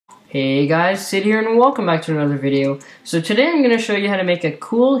Hey guys, Sid here and welcome back to another video. So today I'm going to show you how to make a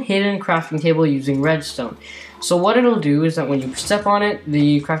cool hidden crafting table using redstone. So what it'll do is that when you step on it,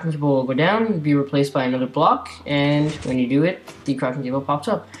 the crafting table will go down and be replaced by another block, and when you do it, the crafting table pops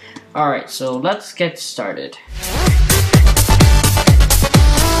up. Alright, so let's get started.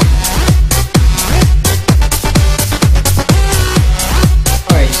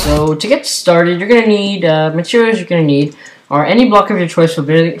 Alright, so to get started, you're going to need materials you're going to need or any block of your choice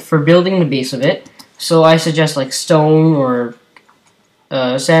for building the base of it. So I suggest like stone or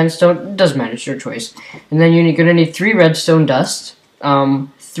sandstone, it doesn't matter, it's your choice. And then you're going to need 3 redstone dust,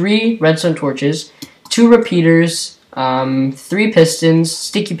 3 redstone torches, 2 repeaters, 3 pistons,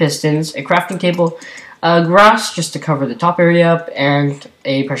 sticky pistons, a crafting table, grass just to cover the top area up, and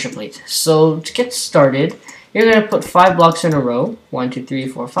a pressure plate. So to get started, you're going to put 5 blocks in a row, 1, 2, 3,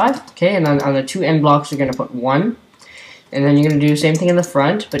 4, 5, okay, and then on the 2 end blocks you're going to put 1. And then you're going to do the same thing in the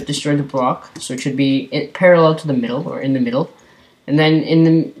front, but destroy the block, so it should be parallel to the middle, or in the middle. And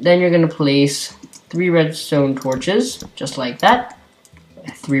then then you're going to place 3 redstone torches, just like that.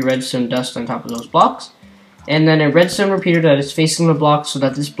 3 redstone dust on top of those blocks. And then a redstone repeater that is facing the block, so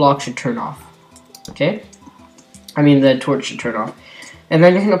that this block should turn off. Okay? I mean, the torch should turn off. And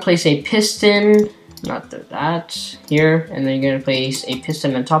then you're going to place a piston, here, and then you're going to place a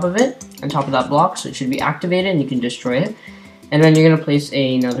piston on top of it, on top of that block, so it should be activated and you can destroy it. And then you're going to place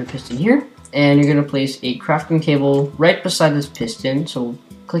another piston here, and you're going to place a crafting table right beside this piston, so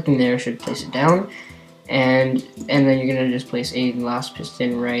clicking there should place it down, and then you're going to just place a last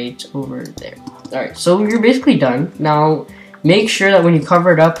piston right over there. Alright, so you're basically done. Now, make sure that when you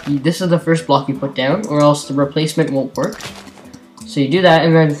cover it up, this is the first block you put down, or else the replacement won't work. So you do that,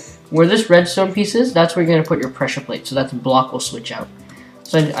 and then where this redstone piece is, that's where you're going to put your pressure plate, so that the block will switch out.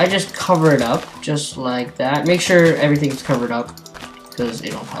 So I just cover it up, just like that. Make sure everything's covered up, because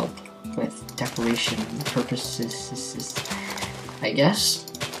it'll help with decoration purposes, I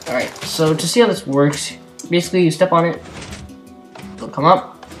guess. Alright, so to see how this works, basically you step on it, it'll come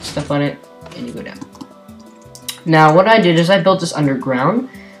up, step on it, and you go down. Now what I did is I built this underground.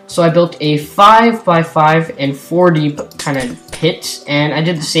 So I built a 5x5 and 4 deep kind of pit, and I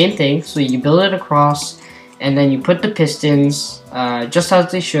did the same thing. So you build it across, and then you put the pistons just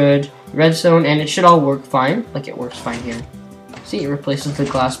as they should, redstone, and it should all work fine, like it works fine here. See, it replaces the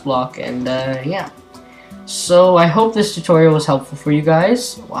glass block, and yeah. So I hope this tutorial was helpful for you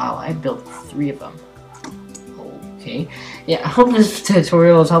guys. Wow, I built 3 of them. Okay, yeah, I hope this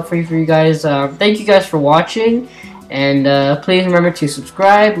tutorial was helpful for you guys. Thank you guys for watching. And please remember to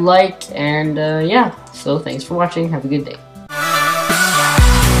subscribe, like, and yeah, so thanks for watching. Have a good day.